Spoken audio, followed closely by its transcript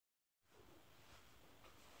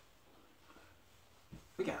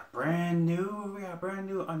We got a brand new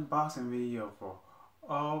unboxing video for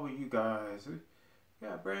all of you guys. We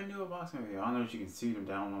got a brand new unboxing video. I don't know if you can see them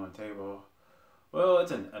down on the table. Well,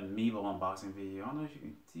 it's an Amiibo unboxing video. I don't know if you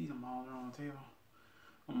can see them all there on the table.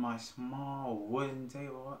 On my small wooden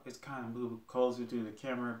table. It's kind of moving closer to the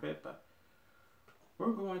camera a bit, but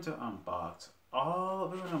we're going to unbox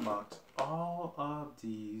all of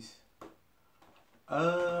these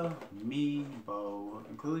Amiibo,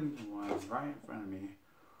 including the ones right in front of me.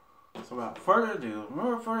 So without further ado,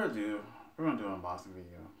 we're gonna do an unboxing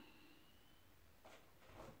video.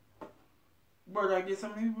 Where did I get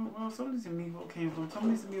some of these? Well, some of these Amiibo came from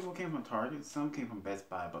Target, some came from Best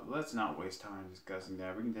Buy, but let's not waste time discussing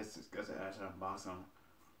that. We can just discuss it as I unbox them.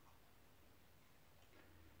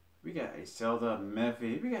 We got a Zelda Breath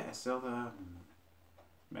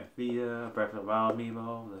of the Wild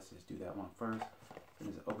Amiibo. Let's just do that one first.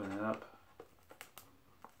 Just open it up.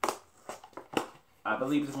 I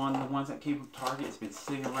believe it's one of the ones that came from Target. It's been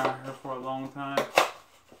sitting around here for a long time.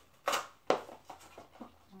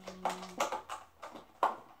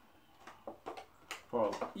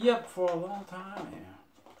 For a long time. Yeah.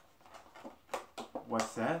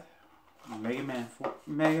 What's that? Mega Man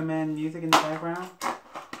music in the background.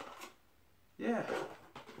 Yeah.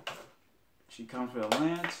 She comes with a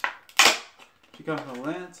lance.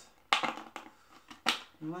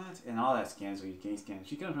 And all that scans, so you can't scan.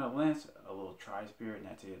 She comes with a lance, a little tri-spear, and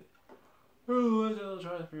that's it. Oh, what's a little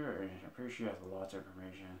tri-spear? I'm pretty sure it has lots of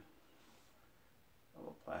information. A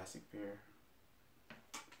little plastic spear.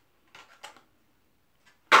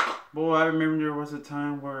 Boy, I remember there was a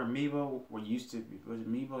time where Amiibo used to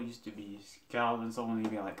be scalped and someone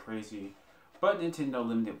even like crazy, but Nintendo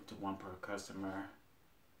limited it to one per customer.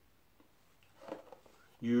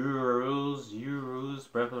 Euros,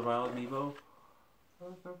 Breath of the Wild Amiibo.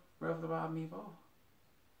 Breath of the Wild Amiibo.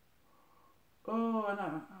 Oh, and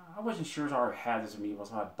I wasn't sure if I already had this Amiibo,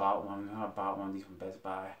 so I bought one. I bought one of these from Best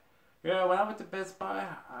Buy. Yeah, when I went to Best Buy,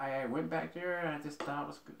 I went back there and I just thought I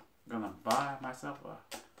was gonna buy myself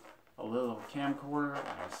a little camcorder.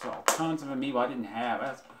 I saw tons of Amiibo I didn't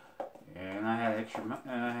have. And I had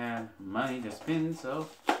I had money to spend, so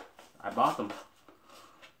I bought them.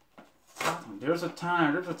 There was a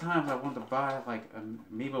time I wanted to buy like an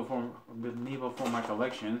Amiibo for my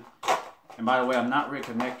collection. And by the way, I'm not really a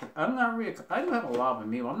collector. I do have a lot of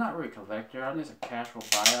Amiibo. I'm not really a collector. I'm just a casual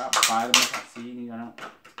buyer. I buy them if I see anything I don't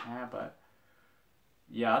have, but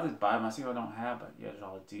yeah, I'll just buy them. I see what I don't have, but yeah, there's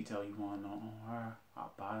all the detail you want to know.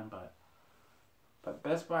 I'll buy them, but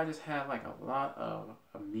Best Buy just had like a lot of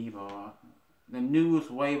Amiibo. The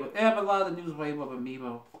newest wave, they have a lot of the newest wave of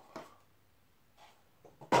Amiibo.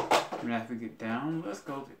 I'm gonna have to get down. Let's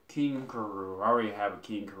go to King Karoo. I already have a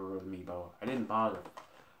King Karoo Amiibo. I didn't bother.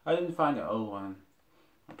 I didn't find the old one.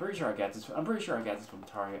 I'm pretty sure I got this from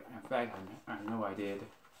Target. In fact, I know I did.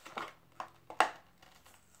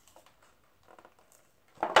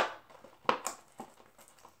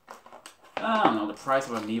 I don't know. The price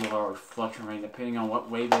of Amiibo always fluctuating depending on what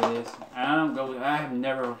wave it is. I heard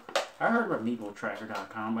of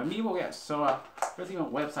AmiiboTracker.com. Amiibo got so there's even a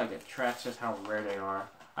website that tracks just how rare they are.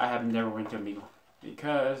 I have never went to Amiibo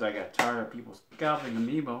because I got tired of people scalping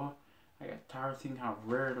Amiibo. I got tired of seeing how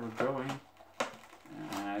rare they were going.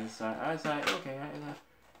 And I decided, okay.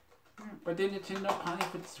 But then Nintendo finally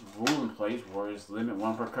put this rule in place where it's limit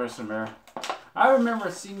one per customer. I remember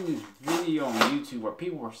seeing this video on YouTube where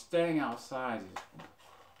people were standing outside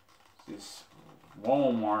this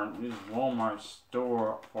Walmart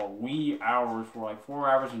store for wee hours, for like 4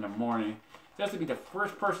 hours in the morning, just to be the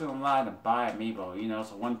first person in line to buy Amiibo. You know,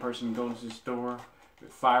 so one person goes to the store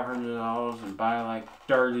with $500 and buy like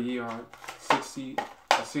 30 or 60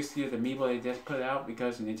 of the Amiibo they just put out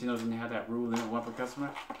because Nintendo didn't have that rule limit one per customer.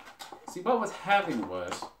 See, what was happening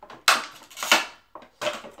was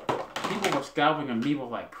people were scalping Amiibo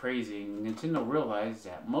like crazy, and Nintendo realized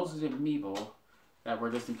that most of the Amiibo that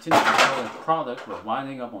were just Nintendo products were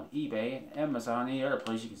winding up on eBay and Amazon and any other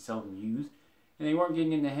place you can sell them used, and they weren't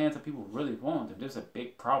getting in the hands of people who really wanted them. There's a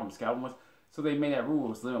big problem scalping with, so they made that rule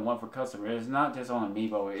was limit one per customer. It's not just on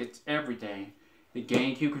Amiibo, it's everything. The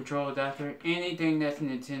GameCube controllers out there, anything that's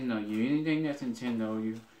Nintendo,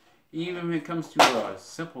 even when it comes to a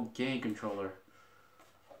simple game controller.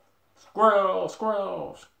 Squirrel.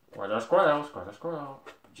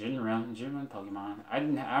 Genuine Pokemon.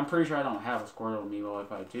 I'm pretty sure I don't have a Squirtle Amiibo.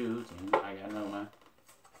 If I do, then I got no one.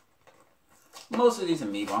 Most of these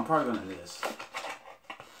Amiibo, I'm probably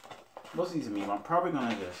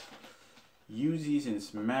gonna just use these in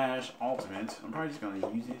Smash Ultimate. I'm probably just gonna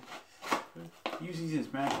use these in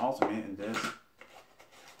Smash Ultimate and this.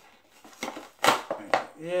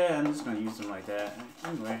 yeah, I'm just gonna use them like that.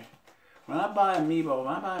 Anyway, when I buy Amiibo,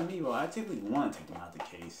 I typically want to take them out the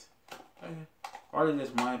case. Or they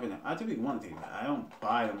just want them. I typically want to take them. I don't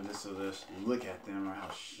buy them just to just look at them or how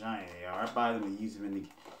shiny they are. I buy them to use them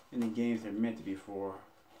in the games they're meant to be for.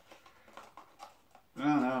 I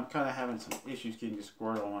don't know. I'm kind of having some issues getting the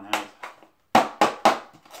Squirtle one out.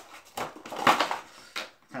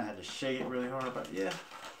 Kind of had to shake it really hard, but yeah.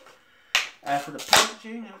 As for the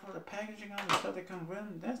packaging on the stuff that comes with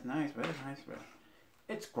them, that's nice, but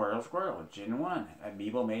it's Squirtle, Gen 1,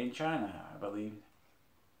 Amiibo made in China, I believe.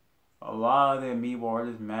 A lot of the Amiibo are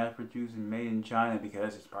just mass produced and made in China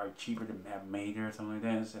because it's probably cheaper to have made there or something like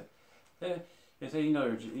that. It's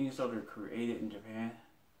they're created in Japan.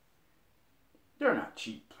 They're not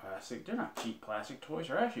cheap plastic. They're not cheap plastic toys.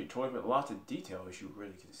 They're actually toys with lots of detail, as you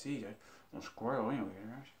really can see. On Squirtle anyway.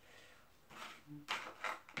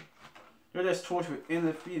 They're just toys within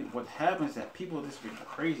the field. What happens is that people just get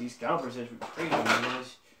crazy. Scalpers just get crazy.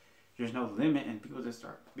 There's no limit, and people just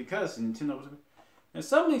start because Nintendo. And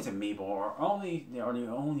some of these Amiibo are the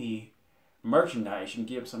only merchandise you can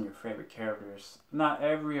give some of your favorite characters. Not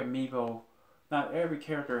every Amiibo, not every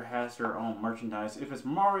character has their own merchandise. If it's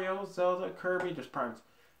Mario, Zelda, Kirby, there's probably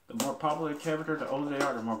the more popular character, the older they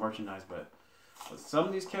are, the more merchandise. But with some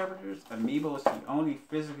of these characters, Amiibo is the only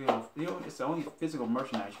physical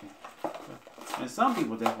merchandise you can. And some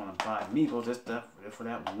people just want to buy Amiibo just for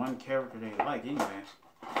that one character they like anyway.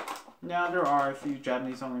 Now, there are a few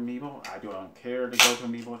Japanese only Amiibo. I don't care to go to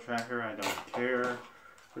Amiibo Tracker. I don't care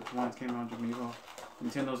which ones came out to Amiibo.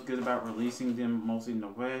 Nintendo's good about releasing them mostly in the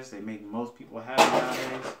West. They make most people happy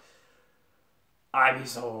nowadays.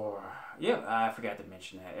 Ivysaur. Yeah, I forgot to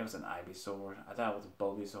mention that. It was an Ivysaur. I thought it was a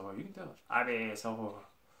Bulbasaur. You can tell. Ivysaur.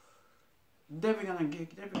 They're gonna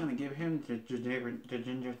give him the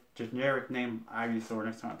generic name Ivysaur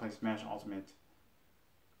next time I play Smash Ultimate.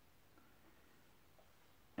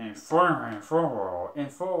 And for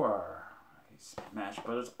Smash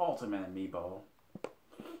Brothers Ultimate Amiibo.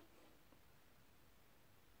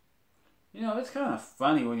 You know, it's kind of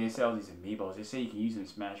funny when they sell these Amiibos. They say you can use them in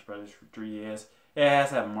Smash Brothers for 3DS. It has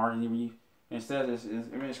to have Martin. Instead,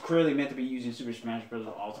 it's clearly meant to be using Super Smash Bros.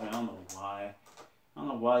 Ultimate. I don't know why. I don't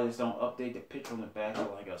know why they just don't update the picture on the back of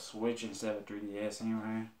like a Switch instead of 3DS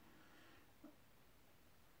anyway.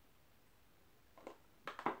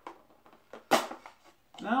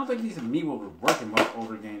 And I don't think these Amiibo would work in most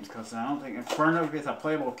older games because I don't think Inferno gets a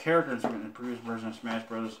playable character in the previous version of Smash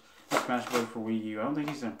Bros. For Wii U. I don't think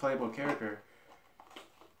he's a playable character.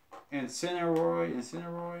 And Incineroar, and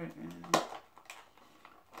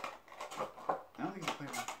I don't think he's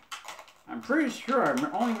playable. I'm pretty sure I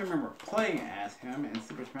only remember playing as him in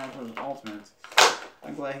Super Smash Bros. Ultimate.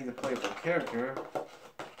 I'm glad he's a playable character.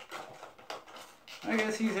 I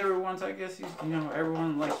guess he's everyone's. I guess he's, you know,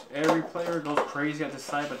 everyone likes, every player goes crazy at the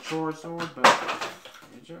Cyberchor sword, but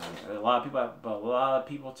a lot of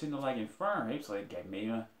people tend to like Inferno. It's like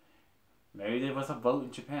maybe there was a vote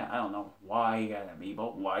in Japan. I don't know why he got an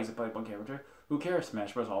Amiibo, why he's a playable character. Who cares?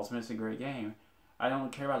 Smash Bros. Ultimate is a great game. I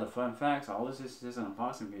don't care about the fun facts. All this is just an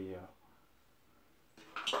unboxing video.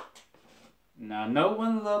 Now, no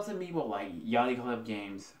one loves Amiibo like Yachty Club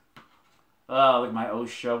Games. Like my old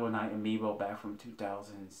Shovel Knight Amiibo back from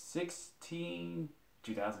 2016,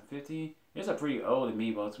 2015. It's a pretty old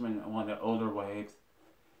Amiibo. It's been one of the older waves.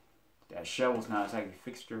 That shovel's not exactly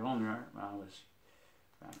fixture on there. When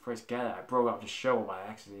I first got it, I broke off the shovel by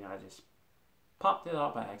accident. I just popped it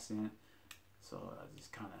off by accident. So I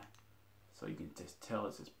just kind of, so you can just tell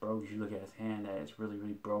it's just broke. You look at his hand, that it's really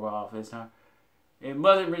broke off. It's not, it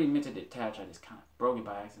wasn't really meant to detach. I just kind of broke it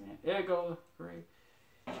by accident. There it goes. Great.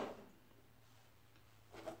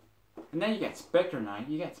 And then you got Spectre Knight.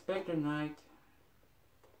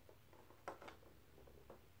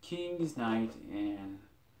 King's Knight,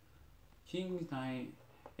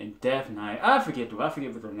 and Death Knight. I forget what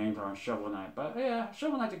their names are on Shovel Knight. But yeah,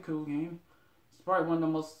 Shovel Knight's a cool game. It's probably one of the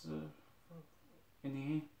most in the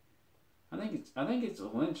game. I think it's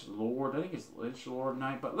Lynch Lord. Lynch Lord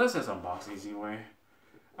Knight. But let's just unbox these anyway.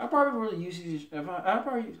 I probably really use these. I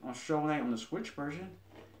probably use on Shovel Knight on the Switch version.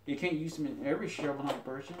 You can't use them in every Shovel Knight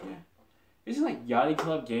version. Yeah. Isn't like Yachty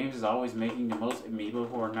Club Games is always making the most Amiibo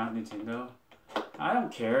who are not Nintendo? I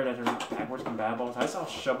don't care that they're not backwards compatible. I saw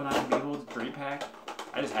Shovel Knight Amiibo 3-pack.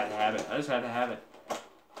 I just had to have it.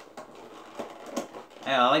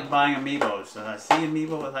 Yeah, I like buying Amiibos. So if I see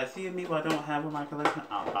Amiibo I don't have in my collection,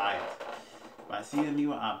 I'll buy it. If I see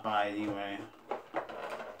Amiibo, I'll buy it anyway.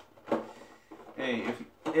 Hey,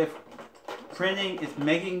 if printing is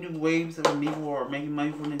making new waves of Amiibo or making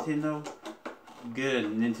money for Nintendo, good.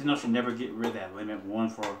 Nintendo should never get rid of that limit 1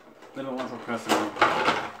 for Little one for customer.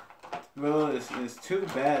 Well, it's too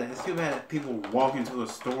bad. It's too bad that people walk into the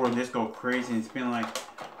store and just go crazy and spend like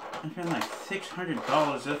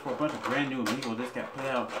 $600 just for a bunch of brand new Amiibo just got put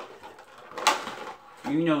out.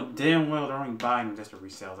 You know damn well they're only buying them just to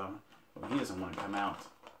resell them. Well, he doesn't want to come out.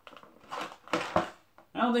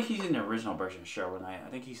 I don't think he's in the original version of Shovel Knight. I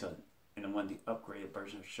think he's in the upgraded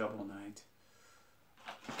version of Shovel Knight.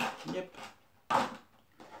 Yep.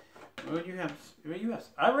 What do you have?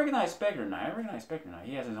 I recognize Spectre Knight.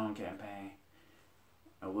 He has his own campaign.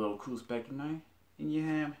 A little cool Spectre Knight. And you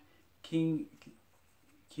have King's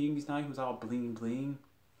Knight, who's all bling bling.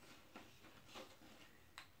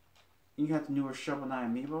 You got the newer Shovel Knight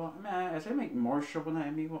Amiibo. I mean, as they make more Shovel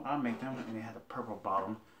Knight Amiibo, I'll make them, and they have the purple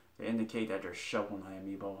bottom to indicate that they're Shovel Knight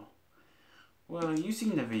Amiibo. Well, you've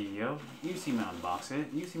seen the video. You've seen me unbox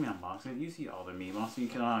it. You see all the Amiibo, so you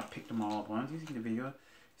can pick them all at once. You see the video.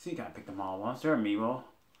 So you gotta pick them all at once. They're Amiibo.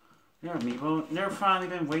 They're finally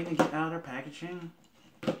been waiting to get out of their packaging.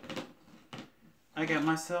 I got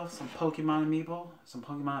myself some Pokemon Amiibo,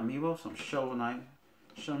 some Shovel Knight,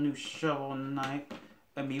 some new Shovel Knight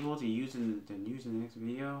Amiibo to use in the next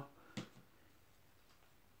video.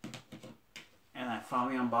 And I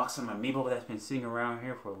finally unboxed some Amiibo that's been sitting around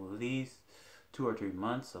here for at least 2 or 3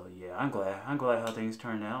 months. So yeah, I'm glad how things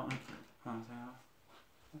turned out.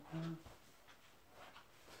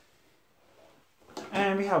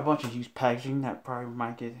 And we have a bunch of used packaging that probably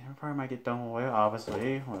might get thrown away.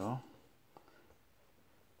 Obviously, well.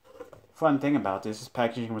 Fun thing about this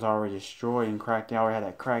packaging was already destroyed and cracked. I already had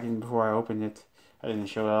that cracking before I opened it. I didn't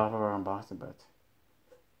show it off or unbox it, but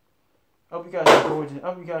I hope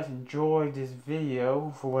you guys enjoyed this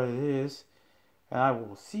video for what it is, and I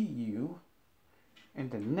will see you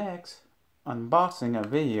in the next unboxing a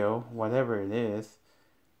video, whatever it is.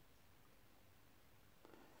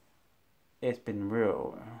 It's been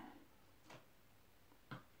real.